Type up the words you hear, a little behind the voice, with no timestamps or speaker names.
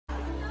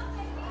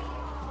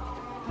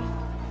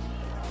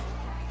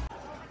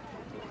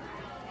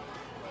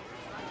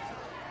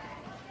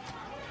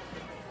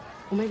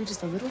Or maybe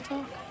just a little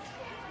talk?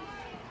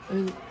 I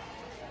mean,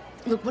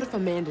 look, what if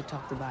Amanda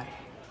talked about it?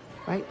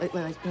 Right?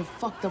 Like her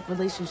fucked up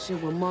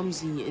relationship with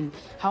Mumsy and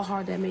how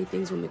hard that made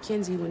things with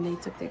Mackenzie when they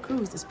took their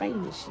cruise to Spain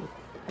and shit.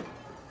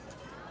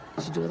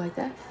 Did you do it like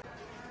that?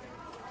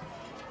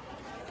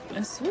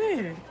 That's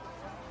weird.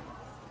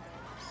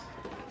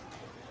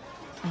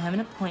 I have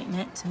an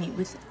appointment to meet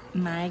with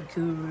my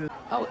guru.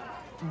 Oh,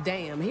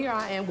 damn. Here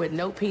I am with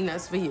no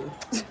peanuts for you.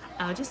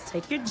 I'll just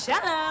take your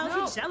jello.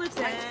 No,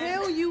 gelatin. I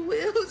tell you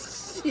will.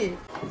 Shit.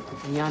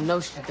 And y'all know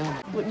she done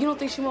it. But you don't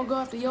think she won't go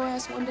after your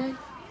ass one day?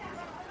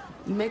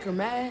 You make her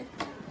mad?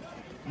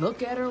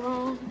 Look at her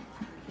wrong?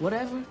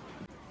 Whatever?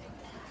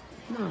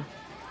 No.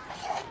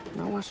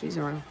 Not while she's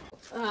around.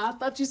 I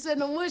thought you said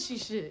no mushy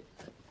shit.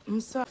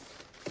 I'm sorry.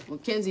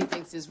 Mackenzie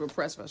thinks it's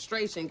repressed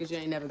frustration because you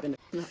ain't never been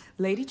to...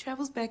 Lady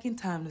travels back in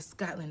time to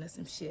Scotland or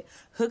some shit.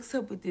 Hooks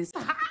up with this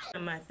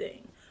my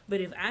thing. But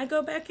if I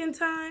go back in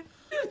time...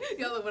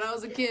 Yo, look, when I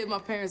was a kid, my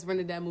parents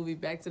rented that movie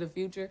Back to the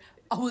Future.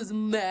 I was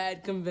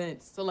mad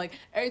convinced. So, like,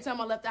 every time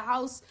I left the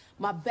house,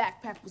 my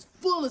backpack was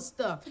full of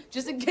stuff.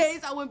 Just in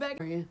case I went back.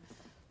 But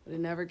it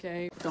never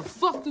came. What the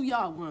fuck do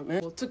y'all want,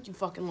 man? Well, it took you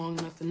fucking long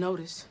enough to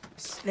notice.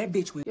 That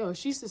bitch with... Yo, if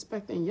she's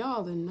suspecting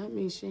y'all, then that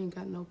means she ain't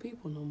got no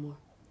people no more.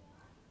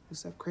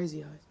 Except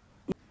Crazy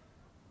Eyes.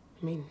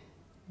 I mean,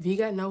 if you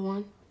got no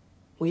one,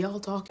 we all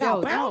talk.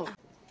 Yo,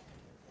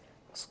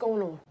 what's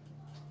going on?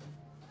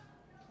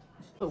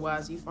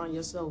 Otherwise, you find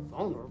yourself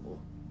vulnerable.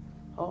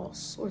 All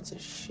sorts of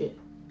shit.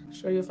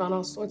 Sure, you'll find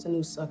all sorts of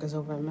new suckers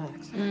over at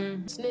Max.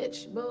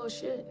 Snitch,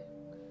 bullshit.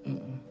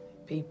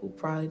 People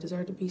probably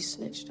deserve to be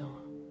snitched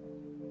on.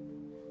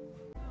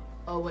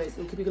 Oh, wait,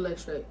 keep your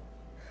legs straight.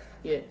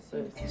 Yeah,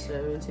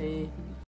 17.